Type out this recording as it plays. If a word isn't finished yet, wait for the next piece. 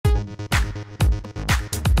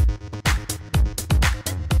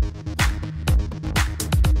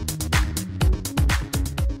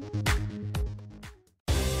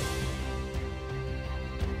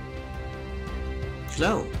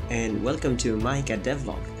Hello and welcome to Mahika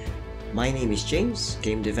Devlog. My name is James,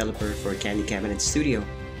 game developer for Candy Cabinet Studio.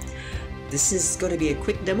 This is going to be a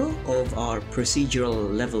quick demo of our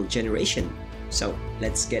procedural level generation, so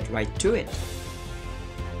let's get right to it.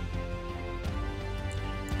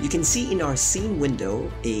 You can see in our scene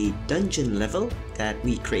window a dungeon level that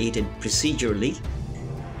we created procedurally.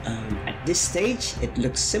 At this stage, it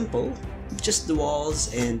looks simple, just the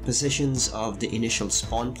walls and positions of the initial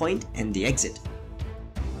spawn point and the exit.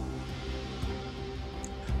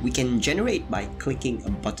 We can generate by clicking a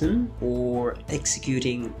button or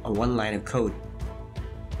executing one line of code.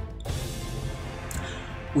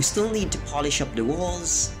 We still need to polish up the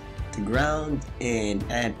walls, the ground, and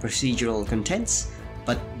add procedural contents,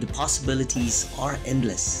 but the possibilities are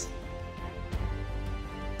endless.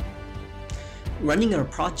 Running our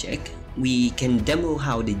project, we can demo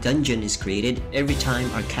how the dungeon is created every time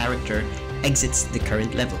our character exits the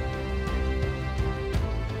current level.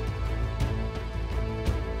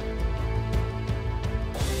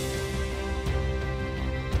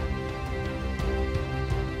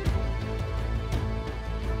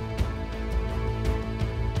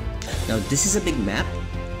 Now this is a big map,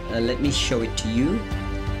 let me show it to you,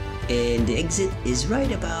 and the exit is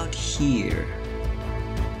right about here.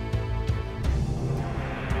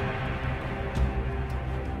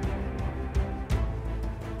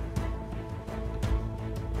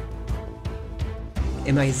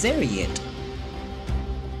 Am I there yet?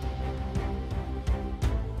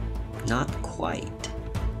 Not quite.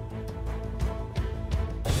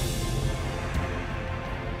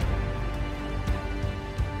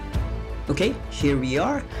 Okay, here we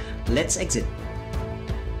are. Let's exit.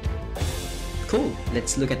 Cool,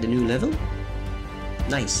 let's look at the new level.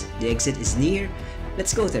 Nice, the exit is near.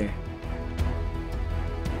 Let's go there.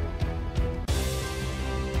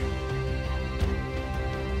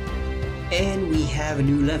 And we have a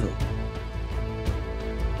new level.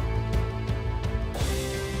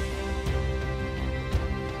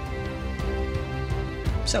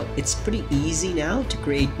 So it's pretty easy now to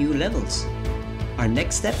create new levels. Our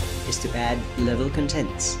next step is to add level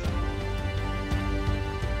contents.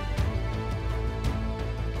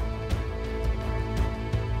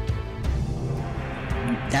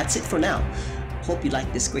 That's it for now. Hope you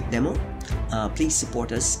liked this quick demo. Please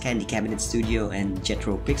support us, Candy Cabinet Studio and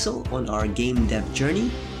Dyethrow PIXEL, on our game dev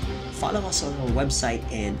journey. Follow us on our website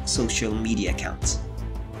and social media accounts.